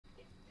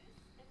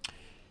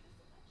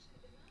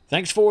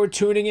Thanks for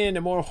tuning in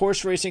to more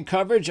horse racing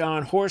coverage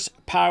on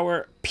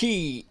Horsepower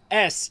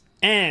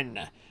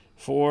PSN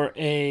for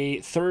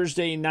a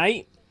Thursday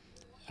night.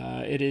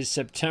 It is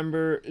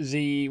September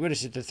the, what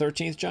is it, the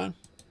 13th, John?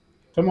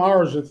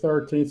 Tomorrow's the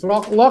 13th.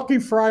 Lucky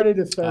Friday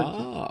the 13th.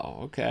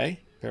 Oh, okay.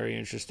 Very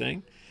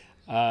interesting.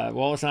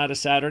 Well, it's not a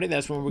Saturday.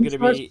 That's when we're going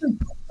to be.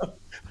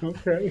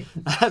 Okay.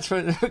 That's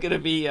when we're going to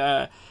be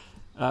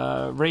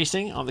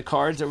racing on the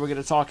cards that we're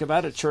going to talk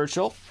about at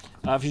Churchill.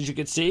 As you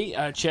can see,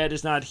 Chad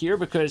is not here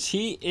because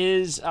he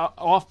is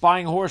off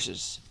buying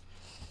horses.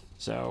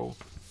 So,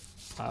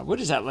 what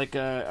is that, like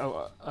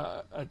a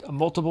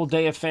multiple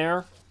day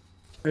affair?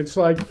 It's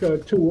like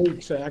 2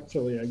 weeks,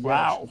 actually, I guess.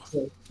 Wow.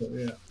 So,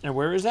 yeah. And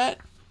where is that?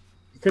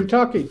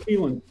 Kentucky,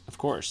 Keelan. Of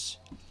course.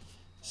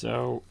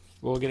 So,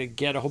 we're going to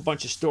get a whole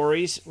bunch of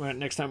stories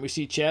next time we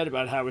see Chad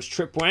about how his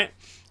trip went.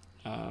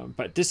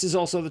 But this is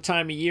also the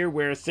time of year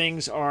where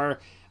things are,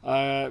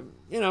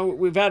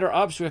 we've had our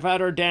ups, we've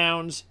had our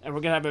downs, and we're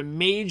going to have a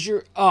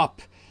major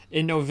up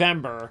in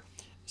November.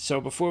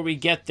 So before we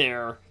get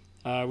there,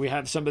 we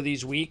have some of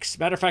these weeks.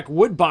 Matter of fact,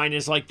 Woodbine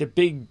is like the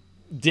big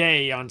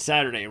day on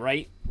Saturday,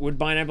 right?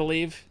 Woodbine, I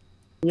believe.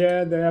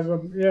 Yeah, they have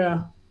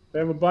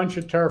a bunch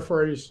of turf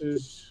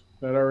races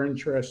that are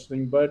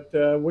interesting, but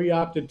we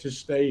opted to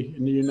stay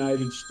in the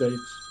United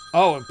States.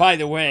 Oh, and by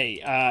the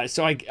way,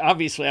 so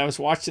I was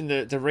watching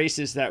the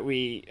races that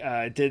we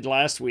did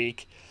last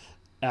week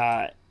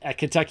at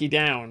Kentucky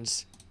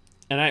Downs,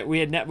 and I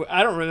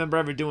don't remember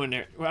ever doing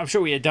it. I'm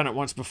sure we had done it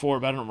once before,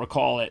 but I don't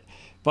recall it.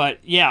 But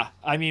yeah,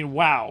 I mean,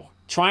 wow,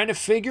 trying to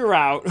figure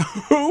out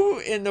who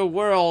in the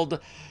world.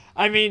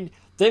 I mean,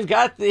 they've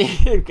got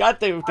the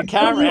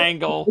camera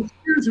angle.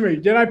 Excuse me,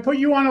 did I put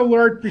you on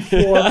alert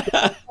before?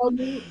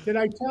 Did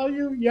I tell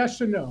you?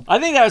 Yes or no? I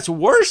think that's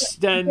worse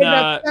than they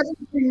got $17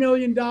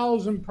 million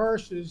in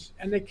purses,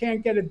 and they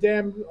can't get a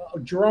damn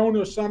drone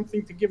or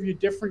something to give you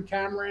different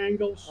camera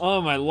angles.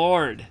 Oh my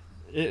Lord,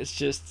 it's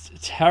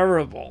just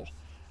terrible.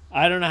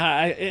 I don't know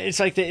how.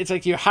 It's like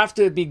you have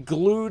to be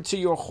glued to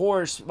your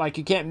horse, like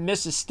you can't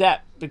miss a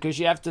step because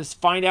you have to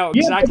find out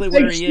exactly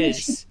where he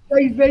is.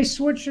 They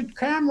switch the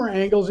camera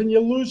angles, and you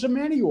lose them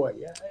anyway.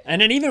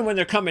 And then even when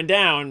they're coming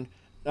down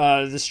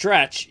the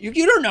stretch,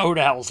 you don't know who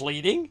the hell's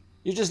leading.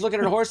 You're just looking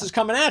at a horse that's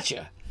coming at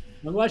you.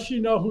 Unless you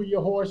know who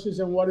your horse is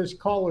and what his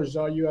colors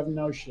are, you have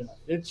no shot.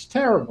 It's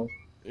terrible.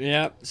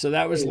 Yeah. So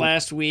that was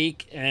last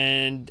week,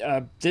 and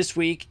this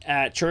week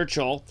at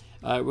Churchill.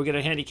 We're going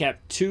to handicap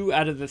 2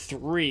 out of the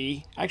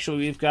 3. Actually,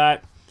 we've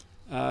got,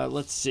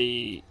 let's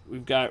see,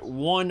 we've got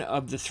 1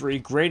 of the 3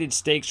 graded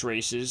stakes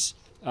races.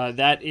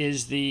 That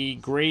is the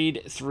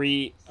grade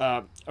 3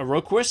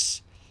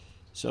 Iroquois.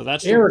 So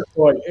that's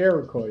Iroquois.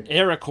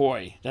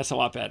 That's a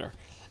lot better.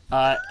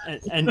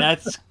 And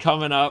that's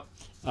coming up.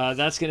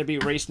 That's going to be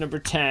race number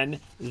 10.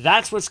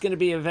 That's what's going to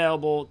be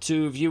available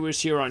to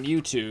viewers here on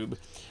YouTube.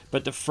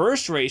 But the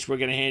first race we're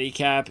going to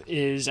handicap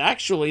is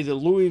actually the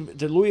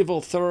Louisville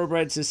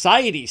Thoroughbred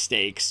Society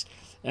Stakes.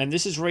 And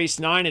this is race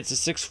 9. It's a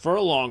 6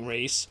 furlong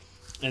race.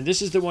 And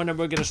this is the one that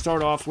we're going to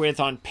start off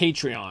with on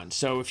Patreon.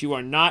 So if you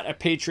are not a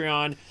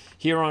Patreon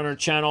here on our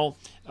channel,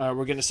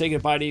 we're going to say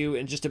goodbye to you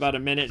in just about a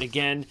minute.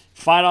 Again,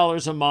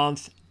 $5 a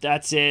month.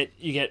 That's it.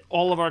 You get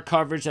all of our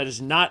coverage that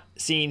is not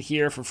seen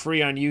here for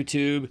free on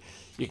YouTube.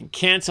 You can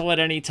cancel at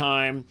any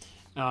time.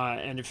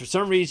 And if for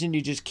some reason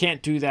you just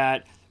can't do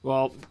that,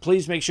 well,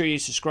 please make sure you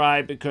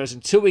subscribe, because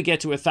until we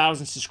get to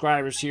 1,000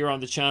 subscribers here on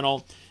the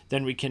channel,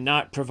 then we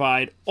cannot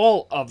provide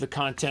all of the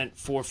content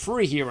for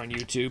free here on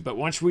YouTube. But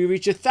once we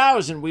reach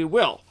 1,000, we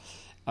will.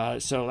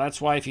 So that's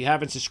why if you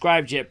haven't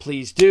subscribed yet,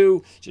 please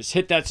do. Just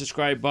hit that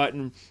subscribe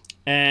button.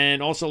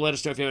 And also let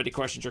us know if you have any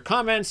questions or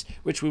comments,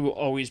 which we will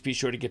always be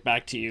sure to get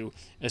back to you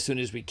as soon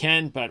as we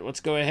can. But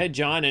let's go ahead,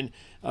 John,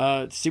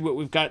 and see what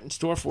we've got in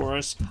store for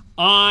us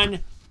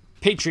on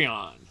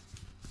Patreon.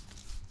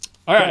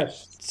 All right.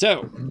 Yes.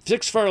 So,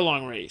 6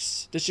 furlong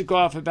race. This should go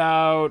off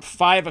about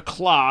 5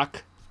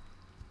 o'clock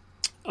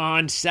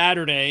on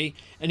Saturday.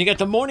 And you got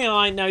the morning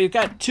line. Now, you've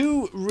got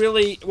 2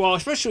 really, well,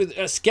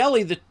 especially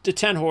Skelly, the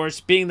 10 horse,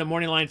 being the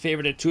morning line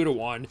favorite at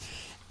 2-1,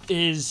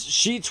 is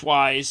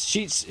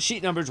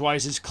sheet numbers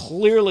wise, is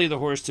clearly the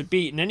horse to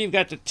beat. And then you've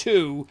got the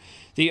 2,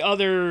 the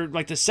other,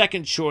 like the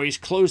second choice,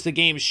 Close the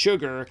Game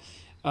Sugar.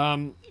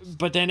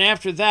 But then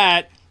after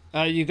that,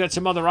 you've got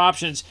some other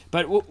options,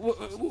 but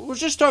we'll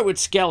just start with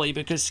Skelly,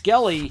 because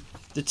Skelly,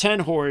 the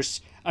 10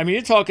 horse, I mean,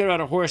 you're talking about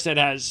a horse that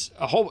has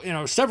a whole,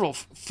 several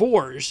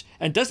 4s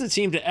and doesn't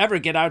seem to ever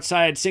get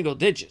outside single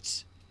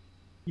digits.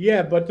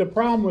 Yeah, but the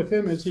problem with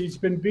him is he's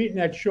been beaten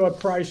at short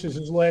prices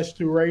his last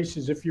 2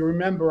 races. If you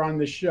remember on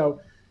the show,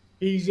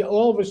 he's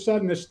all of a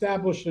sudden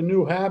established a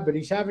new habit.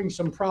 He's having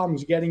some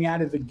problems getting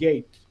out of the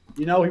gate.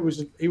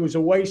 He was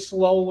away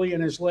slowly in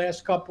his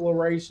last couple of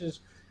races.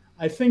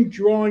 I think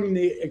drawing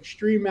the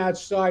extreme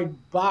outside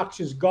box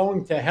is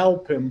going to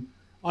help him.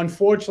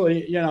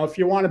 Unfortunately, if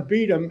you want to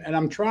beat him, and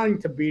I'm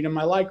trying to beat him,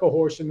 I like a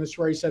horse in this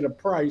race at a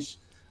price.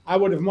 I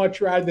would have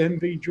much rather him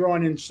be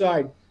drawn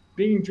inside.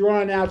 Being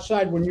drawn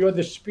outside, when you're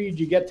the speed,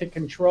 you get to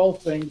control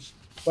things.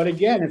 But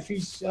again, if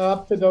he's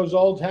up to those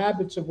old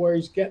habits of where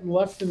he's getting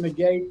left in the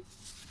gate,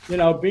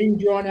 being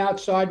drawn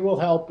outside will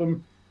help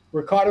him.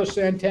 Ricardo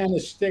Santana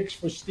sticks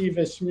for Steve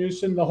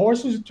Asmussen. The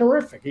horse is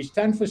terrific. He's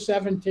 10 for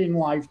 17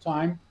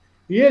 lifetime.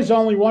 He is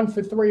only 1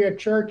 for 3 at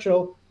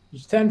Churchill.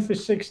 He's 10 for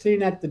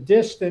 16 at the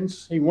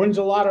distance. He wins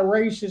a lot of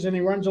races and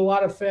he runs a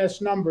lot of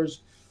fast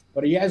numbers,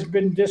 but he has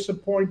been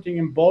disappointing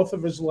in both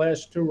of his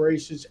last 2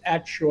 races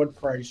at short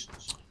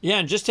prices. Yeah,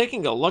 and just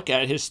taking a look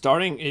at his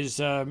starting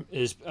is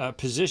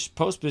position,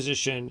 post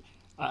position.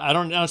 I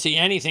don't see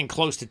anything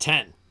close to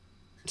 10.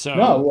 So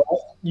no,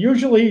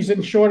 usually he's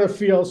in shorter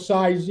field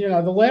size.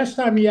 The last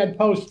time he had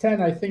post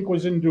 10, I think,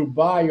 was in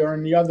Dubai or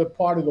in the other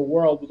part of the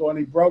world when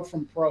he broke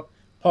from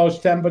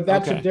post 10. But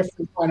that's a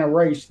different kind of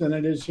race than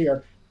it is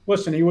here.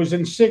 Listen, he was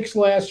in 6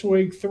 last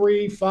week,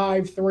 3,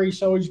 5, 3.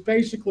 So he's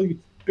basically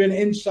been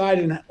inside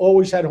and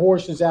always had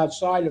horses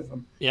outside of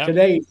him. Yep.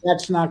 Today,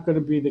 that's not going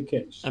to be the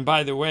case. And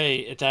by the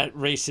way, that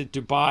race at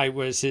Dubai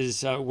was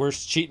his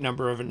worst cheat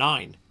number of a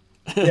 9.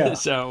 Yeah.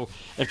 So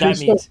if that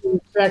means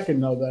second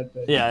though that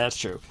day. Yeah, that's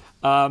true.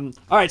 All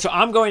right, so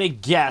I'm going to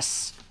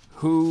guess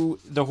who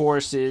the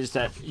horse is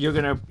that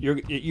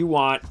you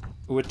want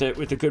with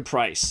the good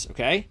price.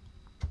 Okay.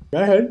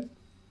 Go ahead.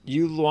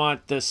 You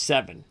want the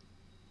 7.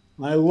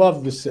 I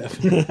love the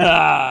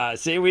 7.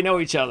 See, we know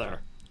each other.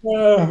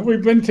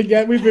 We've been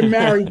together. We've been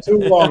married too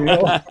long.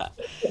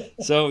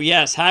 So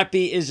yes,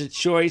 Happy is a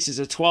Choice is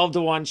a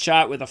 12-to-1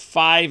 shot with a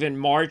 5 in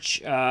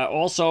March.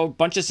 Also, a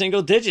bunch of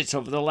single digits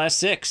over the last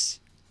 6.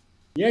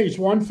 Yeah, he's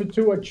 1 for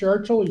 2 at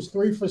Churchill. He's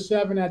 3 for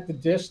 7 at the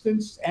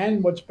distance.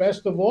 And what's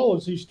best of all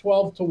is he's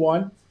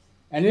 12-to-1.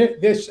 And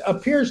this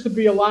appears to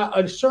be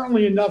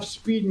certainly enough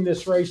speed in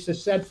this race to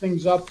set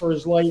things up for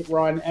his late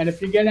run. And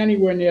if you get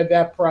anywhere near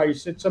that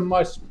price, it's a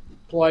must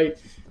play.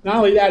 Not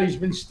only that, he's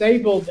been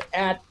stabled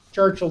at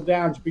Churchill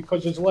Downs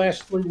because his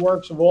last 3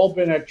 works have all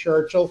been at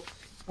Churchill.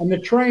 And the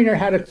trainer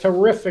had a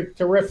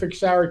terrific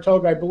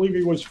Saratoga. I believe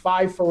he was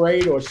 5 for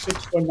 8 or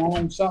 6 for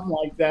 9, something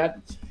like that.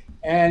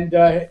 And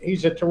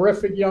he's a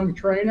terrific young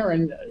trainer,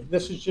 and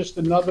this is just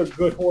another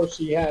good horse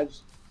he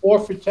has. 4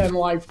 for 10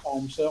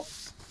 lifetime. So,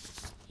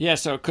 yeah.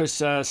 So,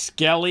 because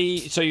Skelly.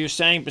 So you're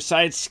saying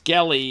besides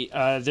Skelly,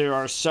 there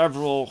are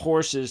several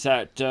horses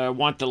that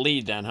want the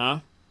lead, then,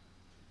 huh?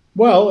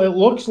 Well, it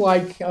looks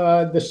like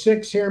the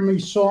 6 Hear Me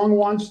Song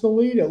wants the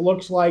lead. It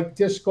looks like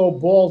Disco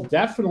Ball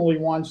definitely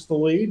wants the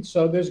lead.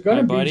 So there's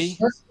going to be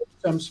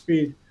some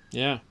speed.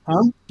 Yeah.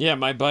 Huh? Yeah,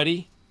 my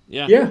buddy.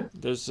 Yeah. Yeah.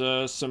 There's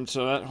some,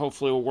 so that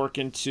hopefully will work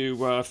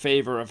into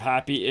favor of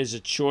Happy is a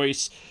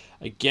Choice.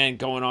 Again,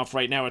 going off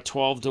right now at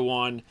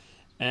 12-to-1.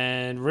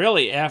 And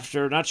really,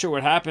 after, not sure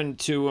what happened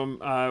to him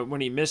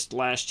when he missed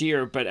last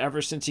year, but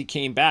ever since he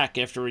came back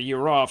after a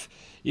year off,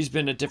 he's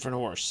been a different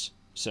horse.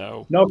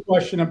 So no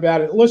question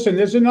about it. Listen,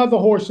 there's another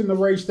horse in the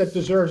race that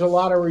deserves a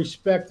lot of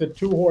respect. The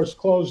 2-horse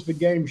Close the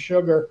Game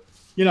Sugar.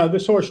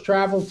 This horse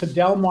traveled to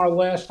Del Mar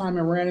last time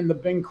and ran in the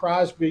Bing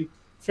Crosby,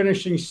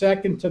 finishing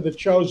second to the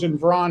Chosen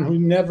Vron, who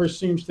never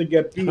seems to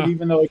get beat,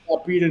 even though he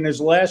got beat in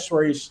his last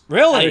race.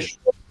 Really?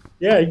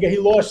 Yeah, he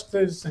lost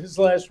his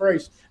last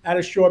race at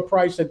a short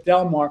price at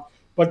Del Mar.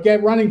 But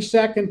running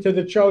second to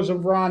the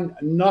Chosen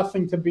Vron,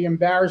 nothing to be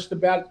embarrassed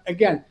about.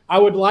 Again, I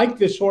would like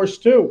this horse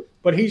too,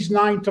 but he's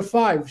 9 to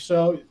 5.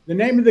 So the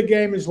name of the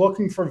game is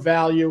looking for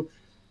value.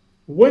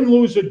 Win,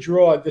 lose, or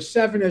draw. The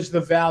 7 is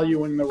the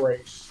value in the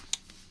race.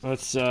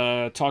 Let's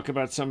talk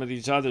about some of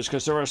these others,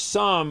 because there are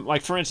some,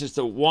 like for instance,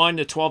 the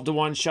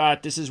 12-to-1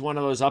 shot. This is one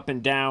of those up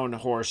and down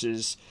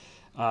horses.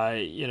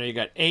 You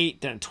got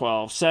 8, then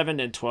 12, 7,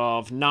 then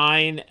 12,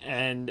 9,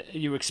 and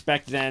you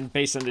expect then,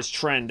 based on this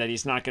trend, that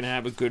he's not going to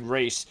have a good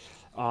race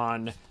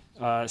on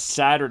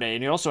Saturday.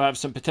 And you also have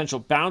some potential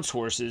bounce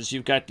horses.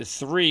 You've got the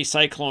 3,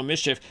 Cyclone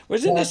Mischief.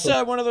 Wasn't this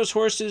one of those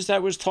horses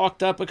that was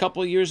talked up a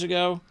couple of years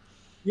ago?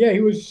 Yeah,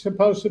 he was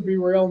supposed to be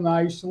real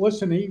nice.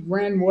 Listen, he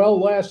ran well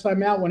last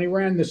time out when he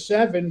ran the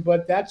 7,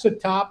 but that's a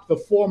top. The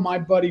 4, My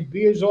Buddy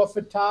B, is off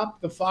the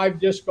top. The 5,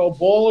 Disco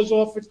Ball, is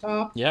off the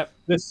top. Yep.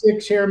 The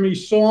 6, Hear Me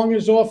Song,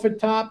 is off the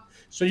top.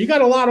 So you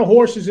got a lot of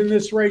horses in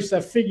this race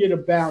that figure to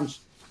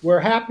bounce. Where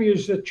Happy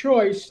is a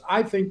Choice,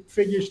 I think,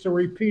 figures to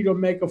repeat or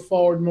make a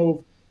forward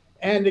move.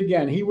 And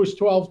again, he was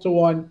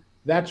 12-to-1.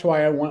 That's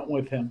why I went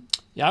with him.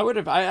 Yeah, I'd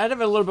have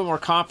a little bit more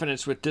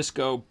confidence with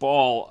Disco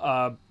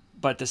Ball.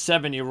 But the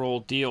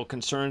 7-year-old deal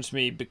concerns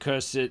me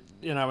because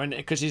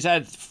because he's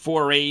had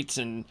 4 8s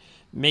and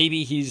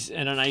maybe he's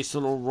in a nice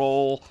little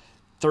roll,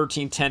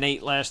 13, 10,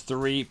 8 last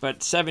 3.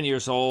 But 7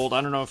 years old,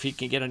 I don't know if he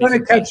can get anything. Going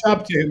to catch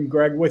up to him,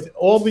 Greg, with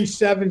all these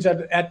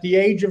 7s at the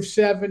age of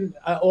 7.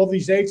 All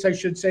these 8s, I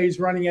should say, he's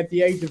running at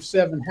the age of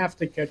 7. Have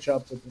to catch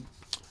up with him.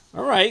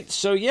 All right,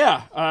 so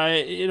yeah,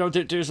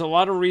 there's a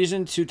lot of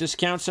reason to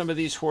discount some of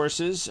these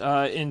horses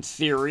in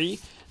theory.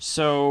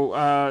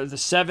 So the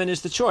 7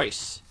 is the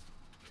choice.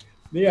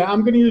 Yeah, I'm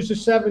going to use the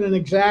 7 in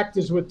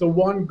exactas with the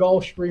 1,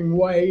 Gulfstream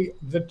Way,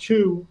 the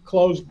 2,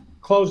 Close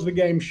the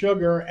Game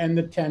Sugar, and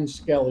the 10,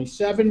 Skelly.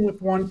 7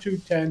 with 1, 2,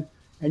 10,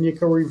 and you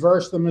can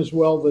reverse them as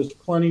well. There's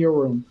plenty of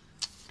room.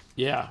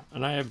 Yeah,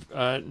 and I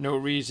have no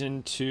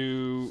reason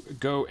to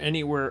go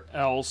anywhere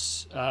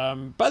else.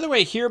 By the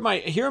way, hear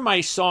my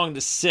song,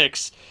 The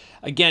Six.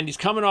 Again, he's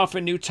coming off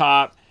a new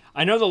top.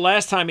 I know the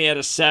last time he had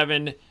a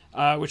 7,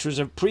 which was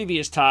a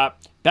previous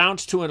top,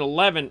 bounced to an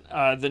 11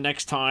 the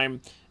next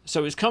time.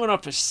 So he's coming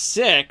off a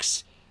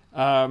 6.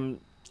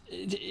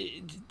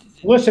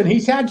 Listen,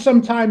 he's had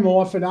some time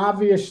off, and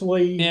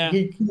obviously Yeah.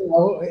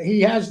 he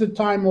has the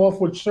time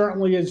off, which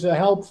certainly is a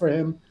help for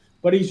him.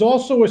 But he's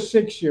also a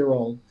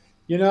 6-year-old.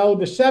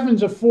 The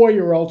 7's a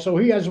 4-year-old, so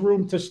he has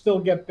room to still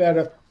get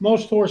better.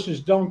 Most horses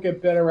don't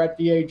get better at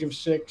the age of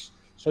 6.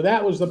 So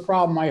that was the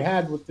problem I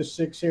had with the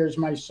 6. Here's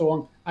my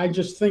song. I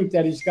just think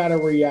that he's got to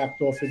react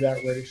off of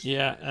that race.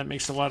 Yeah, that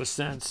makes a lot of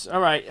sense.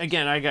 All right,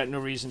 again, I got no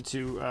reason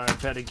to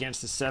bet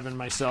against the 7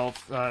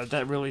 myself.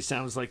 That really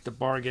sounds like the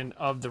bargain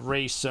of the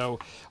race. So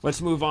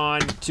let's move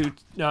on to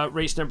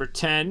race number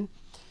 10.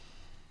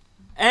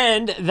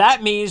 And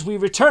that means we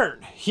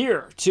return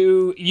here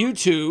to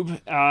YouTube.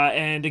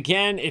 And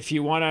again, if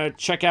you want to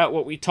check out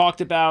what we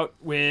talked about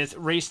with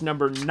race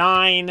number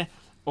 9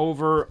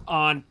 over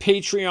on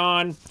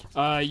Patreon,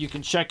 you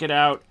can check it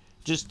out.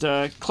 Just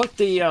click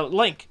the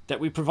link that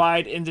we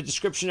provide in the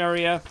description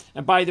area.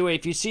 And by the way,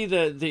 if you see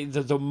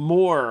the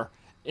more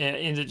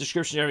in the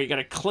description area, you got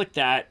to click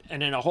that,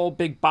 and then a whole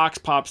big box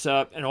pops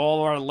up, and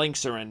all our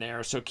links are in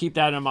there. So keep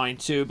that in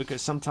mind too,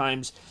 because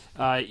sometimes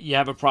you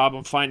have a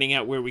problem finding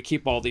out where we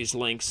keep all these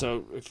links.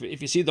 So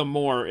if you see the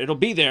more, it'll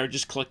be there.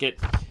 Just click it,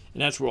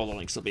 and that's where all the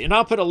links will be. And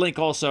I'll put a link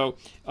also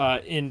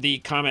in the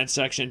comment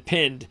section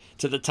pinned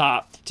to the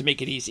top to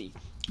make it easy.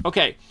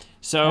 Okay,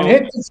 so and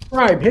hit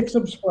subscribe. Hit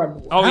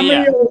subscribe. Oh, How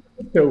yeah. many are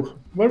we to?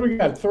 What do we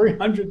got?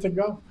 300 to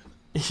go.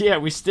 Yeah,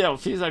 we still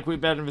feels like we've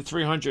been in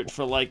 300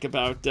 for like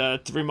about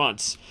 3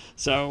 months.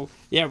 So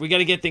yeah, we got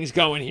to get things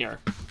going here,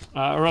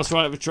 or else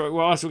we're going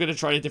to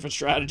try a different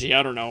strategy.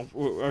 I don't know.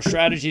 Our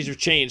strategies are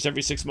changed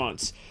every 6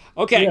 months.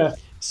 Okay, Yeah.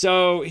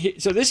 so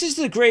this is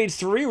the Grade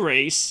 3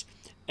 race,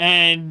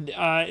 and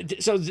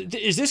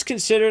is this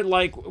considered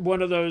like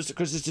one of those,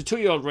 because it's a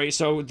 2-year-old race?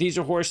 So these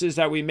are horses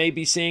that we may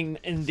be seeing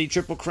in the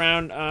Triple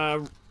Crown,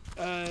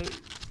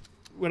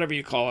 whatever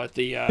you call it.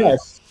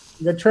 Yes.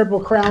 The Triple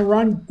Crown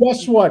run.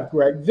 Guess what,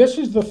 Greg? This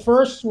is the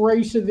first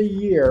race of the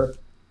year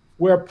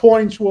where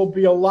points will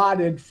be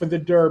allotted for the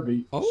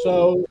Derby. Oh.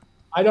 So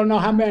I don't know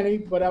how many,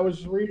 but I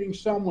was reading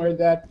somewhere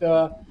that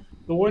the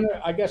winner,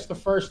 I guess the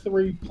first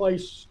 3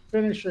 place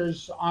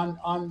finishers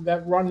on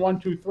that run 1,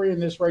 2, 3 in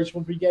this race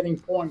will be getting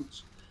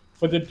points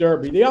for the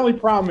Derby. The only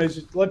problem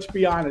is, let's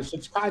be honest,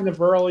 it's kind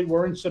of early.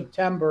 We're in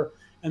September,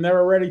 and they're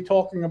already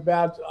talking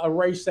about a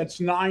race that's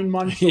 9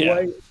 months Yeah.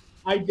 away.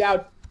 I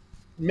doubt.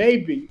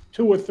 Maybe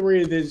 2 or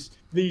 3 of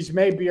these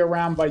may be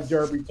around by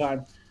Derby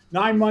time.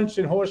 9 months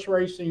in horse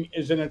racing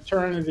is an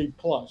eternity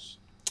plus.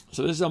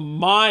 So this is a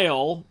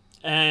mile,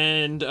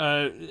 and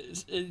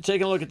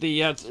taking a look at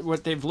the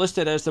what they've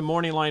listed as the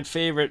morning line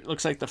favorite.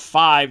 Looks like the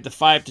 5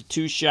 to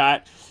 2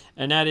 shot,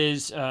 and that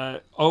is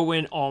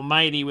Owen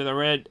Almighty with a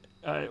red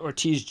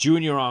Ortiz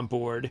Jr. on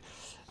board.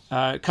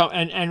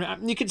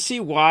 And you can see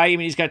why. I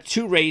mean, he's got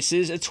 2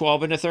 races, a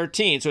 12 and a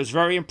 13, so it's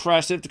very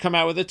impressive to come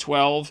out with a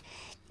 12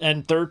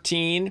 and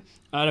 13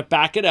 to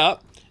back it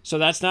up. So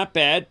that's not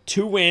bad.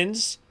 2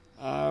 wins.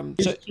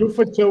 He's 2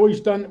 for 2.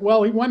 He's done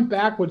well. He went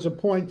backwards a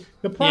point.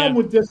 The problem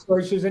with this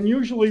race is, and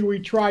usually we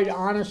try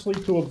honestly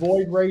to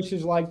avoid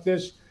races like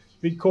this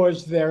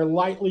because they're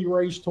lightly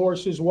raced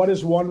horses. What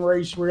does one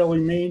race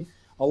really mean?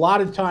 A lot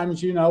of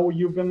times,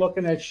 you've been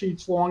looking at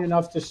sheets long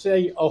enough to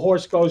say a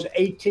horse goes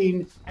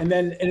 18 and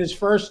then in his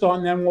first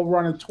on, then will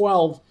run a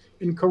 12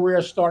 in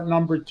career start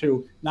number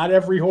 2. Not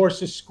every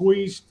horse is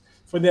squeezed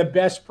for their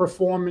best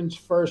performance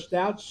first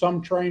out.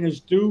 Some trainers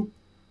do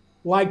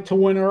like to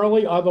win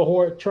early.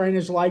 Other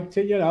trainers like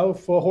to,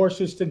 for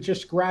horses to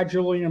just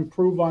gradually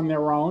improve on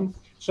their own.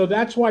 So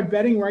that's why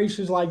betting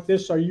races like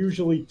this are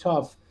usually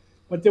tough.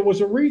 But there was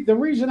the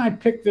reason I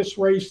picked this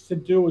race to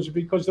do is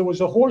because there was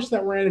a horse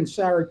that ran in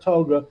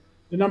Saratoga,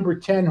 the number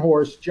 10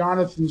 horse,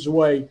 Jonathan's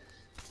Way.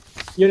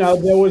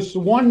 There was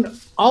one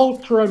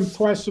ultra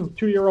impressive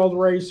 2-year-old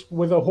race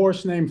with a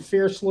horse named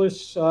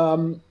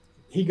Fierceless.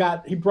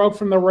 He broke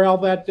from the rail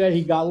that day.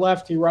 He got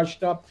left. He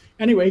rushed up.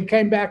 Anyway, he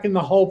came back in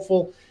the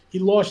hopeful. He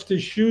lost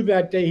his shoe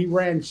that day. He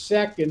ran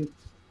second.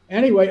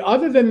 Anyway,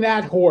 other than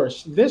that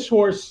horse, this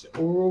horse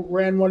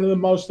ran one of the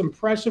most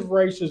impressive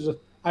races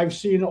I've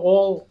seen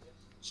all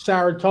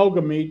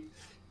Saratoga meet.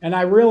 And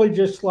I really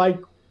just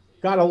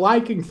got a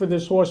liking for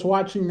this horse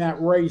watching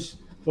that race.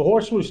 The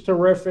horse was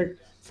terrific.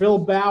 Phil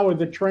Bauer,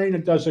 the trainer,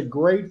 does a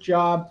great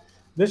job.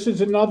 This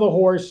is another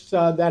horse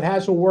that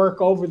has a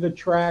work over the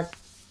track.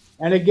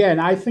 And again,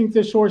 I think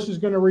this horse is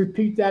going to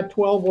repeat that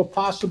 12 or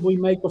possibly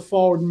make a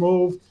forward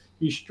move.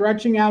 He's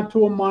stretching out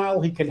to a mile.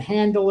 He can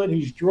handle it.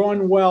 He's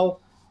drawn well.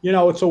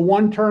 It's a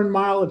 1-turn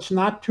mile. It's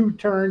not 2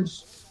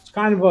 turns. It's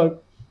kind of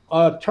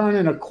a turn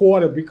and a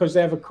quarter because they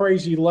have a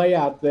crazy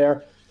layout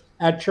there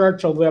at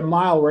Churchill, their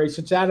mile race.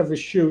 It's out of a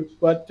chute.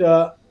 But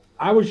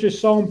I was just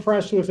so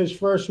impressed with his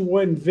first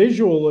win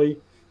visually.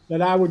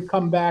 that I would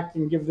come back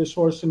and give this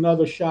horse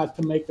another shot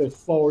to make a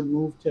forward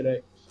move today.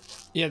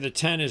 Yeah, the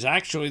 10 is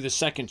actually the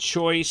second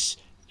choice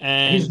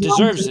and He's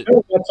deserves it.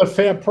 That's a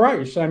fair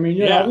price. I mean,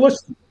 Yeah.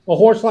 listen, a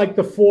horse like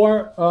the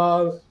 4,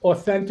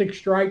 Authentic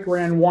Strike,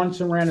 ran once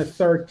and ran a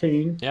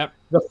 13. Yep.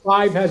 The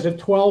 5 has a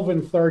 12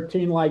 and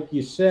 13, like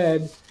you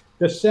said.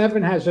 The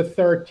 7 has a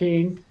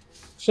 13.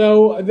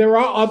 So there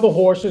are other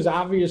horses,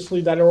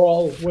 obviously, that are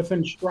all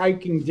within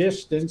striking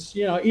distance.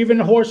 Even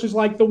horses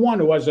like the 1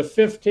 who has a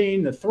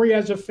 15, the 3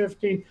 has a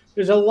 15.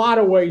 There's a lot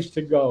of ways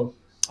to go.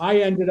 I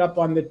ended up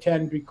on the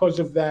 10 because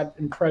of that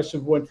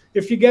impressive win.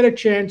 If you get a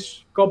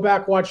chance, go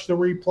back, watch the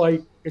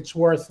replay. It's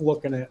worth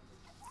looking at.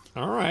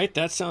 All right,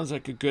 that sounds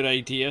like a good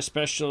idea,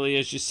 especially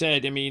as you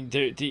said. I mean,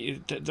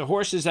 the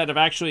horses that have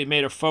actually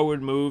made a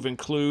forward move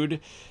include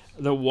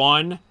the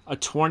 1, a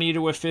 20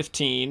 to a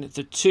 15,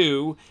 the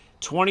 2,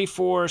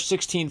 24,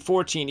 16,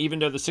 14, even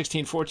though the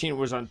 16, 14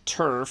 was on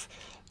turf.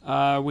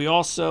 We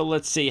also,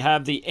 let's see,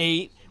 have the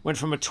 8, went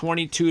from a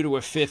 22 to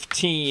a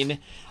 15.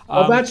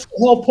 Well, that's the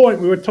whole point.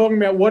 We were talking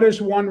about what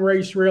does one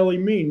race really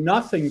mean?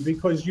 Nothing,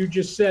 because you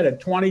just said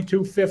it,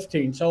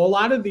 22-15. So a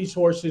lot of these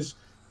horses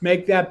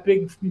make that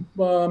big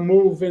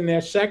move in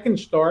their second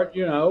start,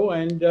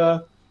 and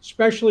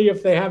especially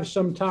if they have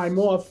some time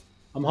off.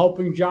 I'm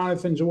hoping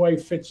Jonathan's Way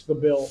fits the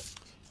bill.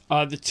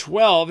 The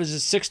 12 is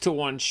a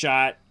 6-1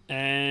 shot,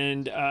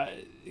 and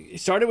it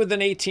started with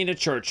an 18 at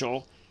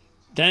Churchill,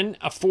 then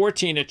a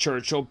 14 at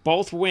Churchill,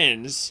 both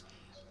wins,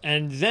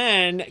 and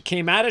then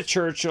came out of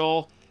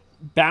Churchill,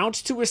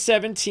 bounced to a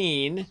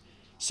 17.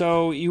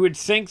 So you would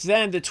think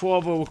then the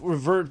 12 will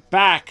revert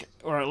back,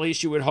 or at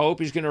least you would hope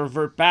he's going to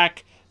revert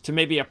back to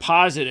maybe a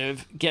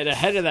positive, get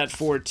ahead of that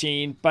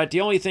 14. But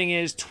the only thing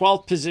is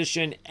 12th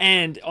position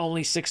and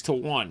only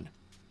 6-1.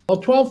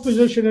 Well, 12th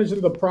position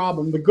isn't the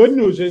problem. The good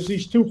news is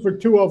he's 2 for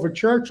 2 over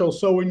Churchill,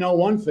 so we know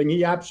one thing.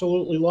 He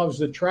absolutely loves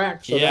the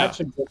track, so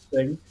that's a good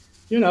thing.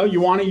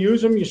 You want to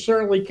use him, you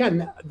certainly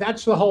can.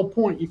 That's the whole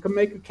point. You can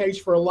make a case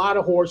for a lot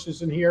of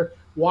horses in here.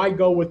 Why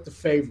go with the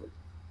favorite?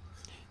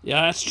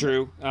 Yeah, that's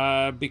true.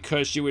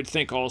 Because you would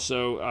think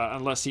also,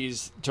 unless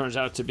he's turns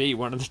out to be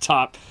one of the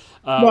top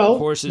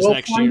horses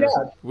next year,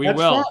 we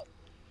will.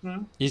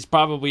 He's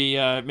probably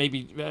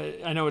maybe.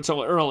 I know it's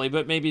all early,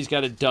 but maybe he's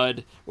got a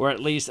dud or at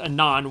least a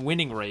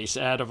non-winning race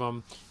out of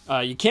him.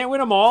 You can't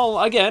win them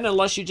all again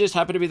unless you just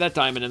happen to be that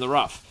diamond in the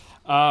rough.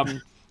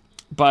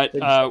 But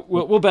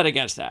we'll bet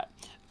against that.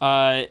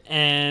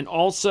 And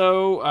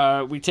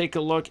also, we take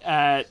a look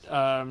at,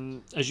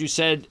 as you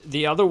said,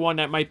 the other one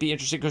that might be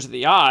interesting because of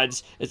the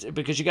odds, is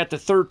because you got the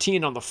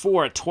 13 on the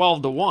 4 at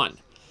 12-1.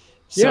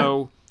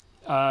 So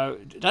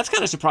that's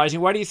kind of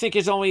surprising. Why do you think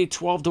it's only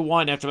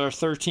 12-1 after our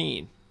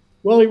 13?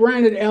 Well, he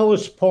ran at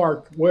Ellis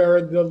Park,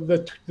 where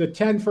the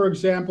 10, for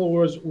example,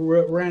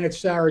 ran at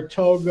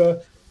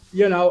Saratoga.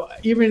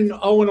 Even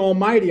Owen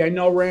Almighty, I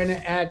know, ran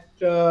at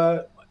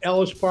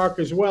Ellis Park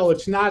as well.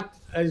 It's not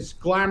as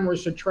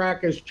glamorous a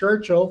track as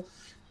Churchill.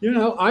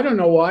 I don't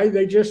know why.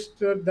 They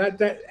just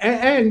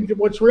and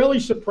what's really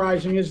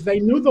surprising is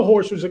they knew the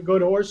horse was a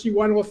good horse. He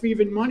went off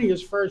even money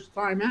his first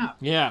time out.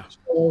 Yeah.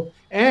 So,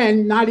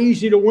 and not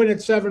easy to win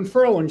at 7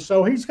 furlongs.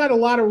 So he's got a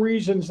lot of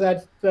reasons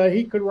that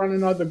he could run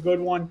another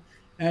good one.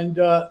 And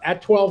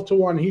at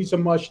 12-1, he's a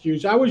must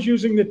use. I was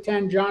using the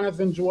 10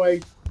 Jonathan's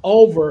Way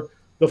over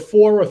the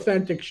 4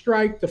 Authentic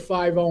Strike, the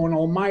 5 Owen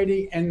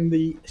Almighty, and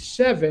the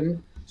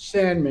 7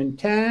 Sandman.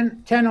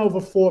 10 over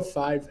 4,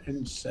 5,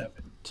 and 7.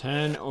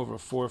 10 over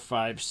 4,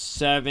 5,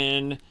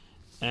 7.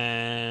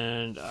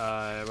 And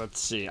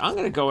let's see. I'm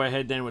going to go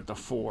ahead then with the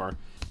 4.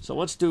 So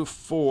let's do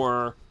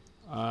 4.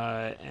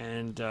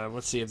 And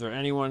let's see if there are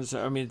any ones.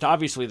 I mean,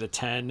 obviously the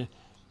 10.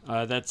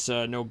 That's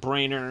a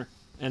no-brainer.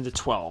 And the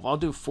 12. I'll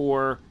do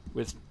 4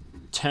 with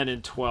 10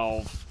 and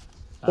 12.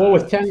 4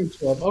 with 10 and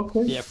 12.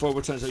 Okay. Yeah, 4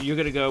 with 10. So you're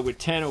going to go with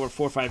 10 over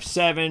 4, 5,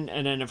 7.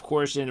 And then, of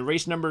course, in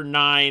race number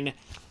 9,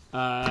 we're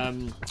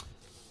not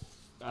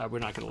going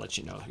to let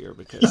you know here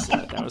because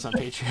that was on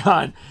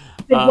Patreon.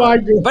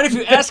 But if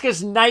you ask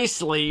us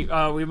nicely,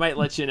 we might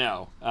let you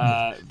know.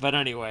 But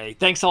anyway,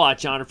 thanks a lot,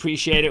 John.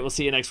 Appreciate it. We'll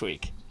see you next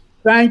week.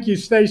 Thank you.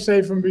 Stay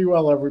safe and be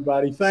well,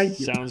 everybody. Thank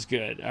you. Sounds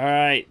good. All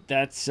right.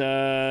 That's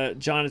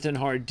Jonathan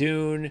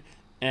Hardoon.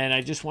 And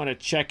I just want to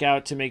check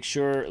out to make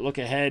sure, look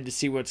ahead to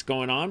see what's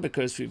going on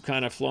because we've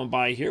kind of flown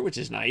by here, which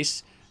is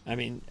nice. I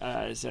mean,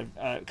 as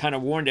I've kind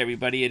of warned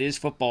everybody, it is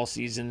football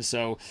season,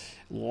 so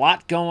a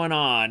lot going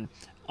on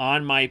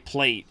my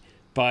plate.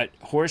 But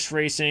horse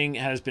racing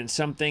has been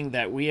something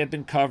that we have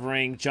been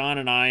covering, John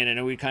and I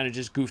know we kind of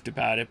just goofed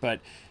about it, but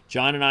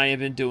John and I have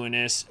been doing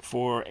this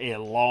for a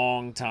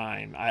long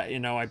time.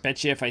 I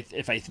bet you if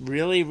I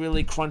really,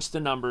 really crunch the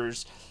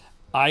numbers,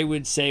 I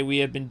would say we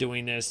have been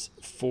doing this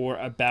for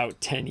about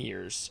 10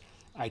 years.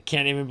 I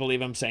can't even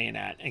believe I'm saying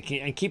that.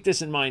 And keep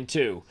this in mind,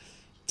 too.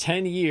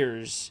 10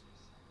 years,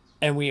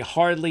 and we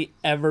hardly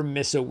ever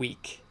miss a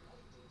week.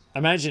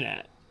 Imagine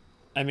that.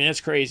 I mean,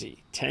 that's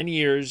crazy. 10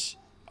 years,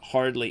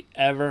 hardly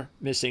ever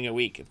missing a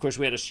week. Of course,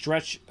 we had a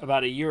stretch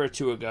about a year or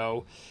two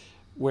ago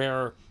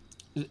where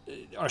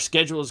our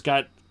schedules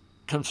got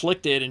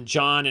conflicted, and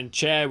John and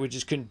Chad, we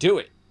just couldn't do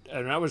it.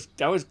 And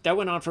that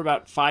went on for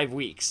about 5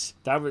 weeks.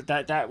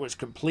 That was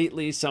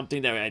completely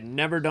something that I had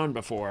never done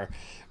before,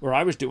 where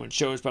I was doing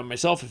shows by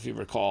myself, if you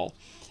recall.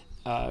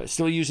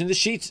 Still using the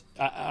sheets,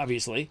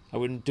 obviously. I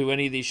wouldn't do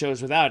any of these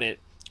shows without it.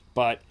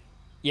 But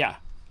yeah,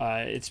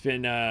 it's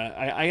been.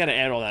 I got to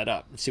add all that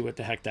up and see what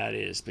the heck that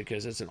is,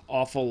 because it's an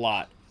awful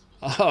lot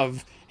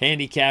of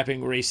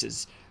handicapping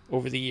races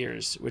over the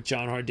years with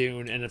Jon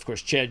Hardoon, and of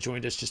course Chad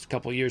joined us just a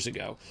couple years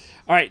ago.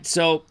 All right,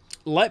 so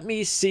let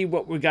me see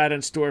what we got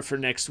in store for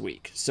next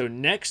week. So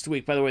next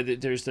week, by the way,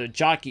 there's the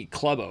Jockey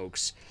Club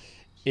Oaks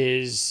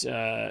is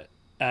at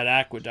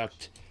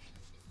Aqueduct.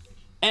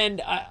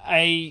 And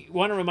I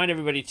want to remind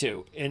everybody,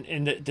 too,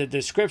 in the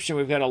description,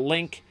 we've got a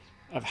link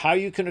of how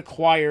you can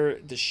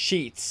acquire the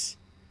sheets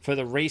for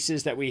the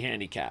races that we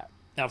handicap.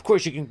 Now, of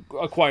course, you can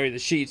acquire the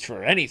sheets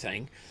for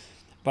anything,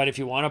 but if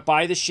you want to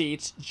buy the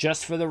sheets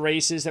just for the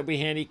races that we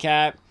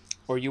handicap,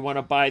 or you want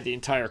to buy the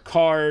entire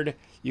card,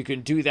 you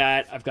can do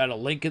that. I've got a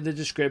link in the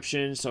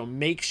description, so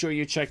make sure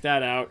you check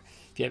that out.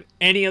 If you have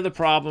any other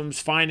problems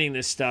finding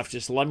this stuff,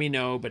 just let me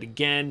know. But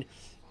again,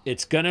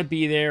 it's going to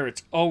be there.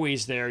 It's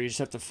always there. You just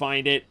have to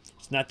find it.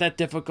 It's not that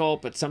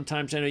difficult, but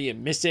sometimes I know you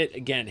miss it.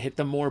 Again, hit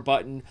the more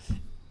button.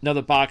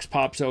 Another box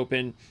pops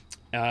open.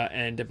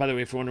 And by the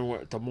way, if you're wondering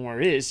what the more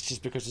is,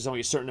 just because there's only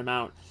a certain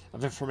amount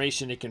of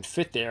information that can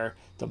fit there,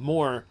 the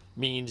more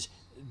means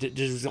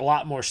there's a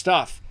lot more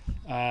stuff.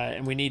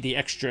 And we need the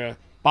extra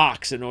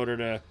box in order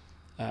to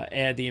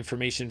add the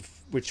information,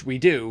 which we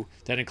do,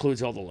 that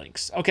includes all the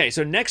links. Okay,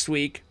 so next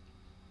week,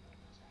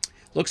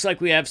 looks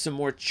like we have some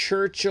more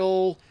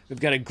Churchill. We've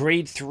got a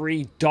grade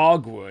 3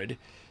 Dogwood.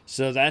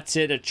 So that's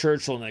it at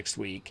Churchill next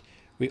week.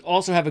 We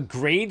also have a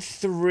grade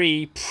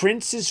 3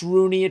 Princess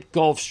Rooney at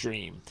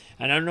Gulfstream.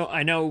 And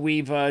I know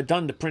we've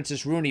done the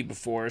Princess Rooney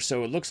before,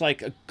 so it looks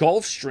like a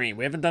Gulfstream.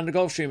 We haven't done the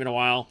Gulfstream in a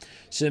while,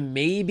 so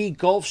maybe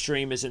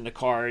Gulfstream is in the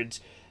cards.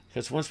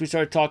 Because once we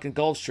start talking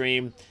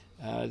Gulfstream,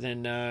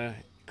 then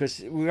because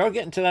we are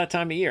getting to that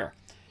time of year.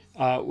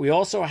 We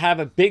also have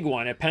a big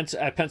one at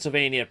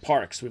Pennsylvania at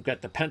Parks. We've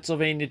got the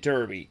Pennsylvania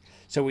Derby.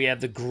 So we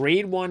have the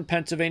Grade 1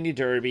 Pennsylvania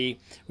Derby,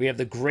 we have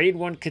the Grade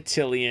 1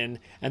 Cotillion,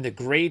 and the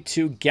Grade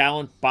 2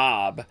 Gallant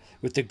Bob,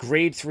 with the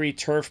Grade 3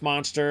 Turf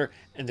Monster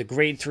and the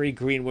Grade 3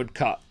 Greenwood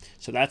Cup.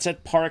 So that's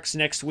at Parks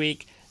next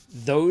week.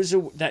 That's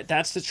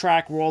the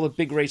track where all the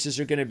big races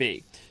are going to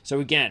be. So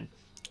again,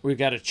 we've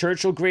got a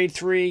Churchill Grade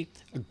 3,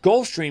 a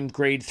Gulfstream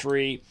Grade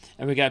 3,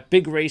 and we got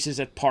big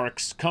races at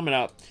Parks coming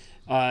up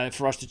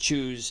for us to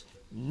choose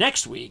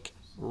next week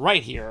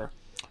right here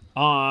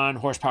on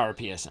Horsepower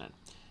PSN.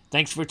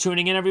 Thanks for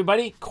tuning in,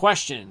 everybody.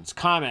 Questions,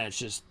 comments,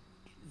 just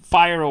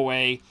fire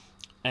away.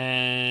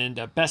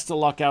 And best of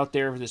luck out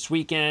there this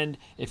weekend.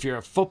 If you're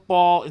a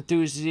football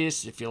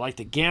enthusiast, if you like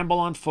to gamble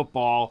on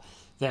football,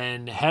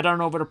 then head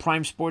on over to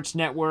Prime Sports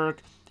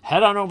Network.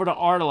 Head on over to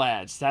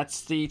Arlads. That's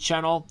the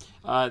channel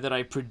that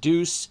I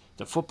produce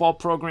the football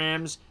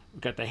programs. We've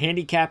got the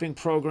handicapping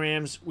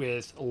programs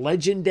with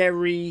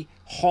legendary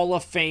Hall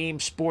of Fame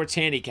sports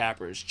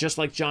handicappers, just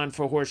like John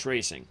for horse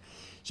racing.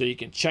 So you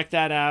can check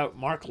that out.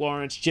 Mark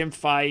Lawrence, Jim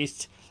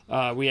Feist.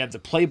 We have the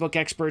Playbook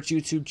Experts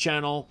YouTube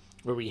channel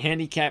where we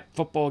handicap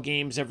football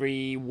games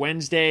every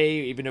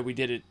Wednesday, even though we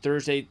did it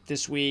Thursday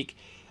this week.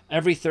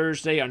 Every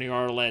Thursday on the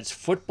Arlads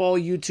Football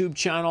YouTube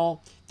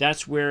channel.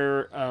 That's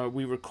where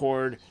we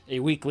record a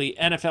weekly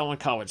NFL and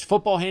college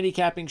football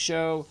handicapping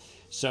show.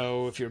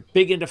 So if you're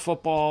big into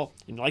football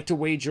and like to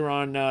wager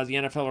on the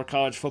NFL or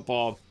college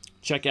football,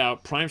 check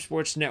out Prime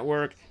Sports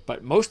Network.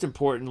 But most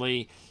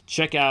importantly,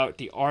 check out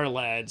the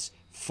Arlads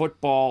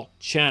Football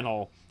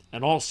channel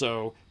and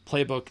also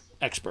Playbook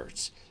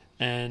Experts.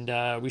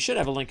 And we should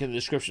have a link in the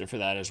description for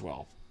that as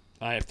well.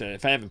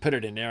 If I haven't put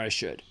it in there, I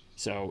should.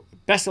 So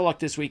best of luck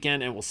this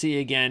weekend, and we'll see you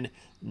again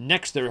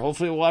next Thursday.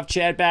 Hopefully we'll have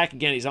Chad back.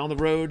 Again, he's on the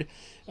road.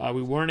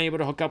 We weren't able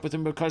to hook up with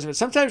him because of it.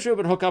 Sometimes we're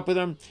able to hook up with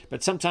him,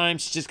 but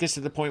sometimes it just gets to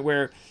the point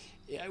where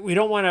we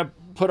don't want to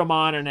put him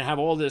on and have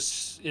all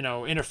this,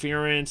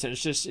 interference, and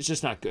it's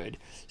just not good.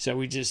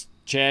 So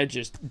Chad,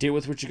 just deal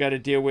with what you got to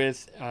deal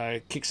with,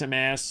 kick some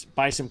ass,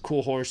 buy some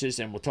cool horses,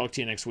 and we'll talk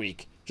to you next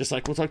week. Just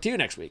like we'll talk to you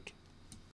next week.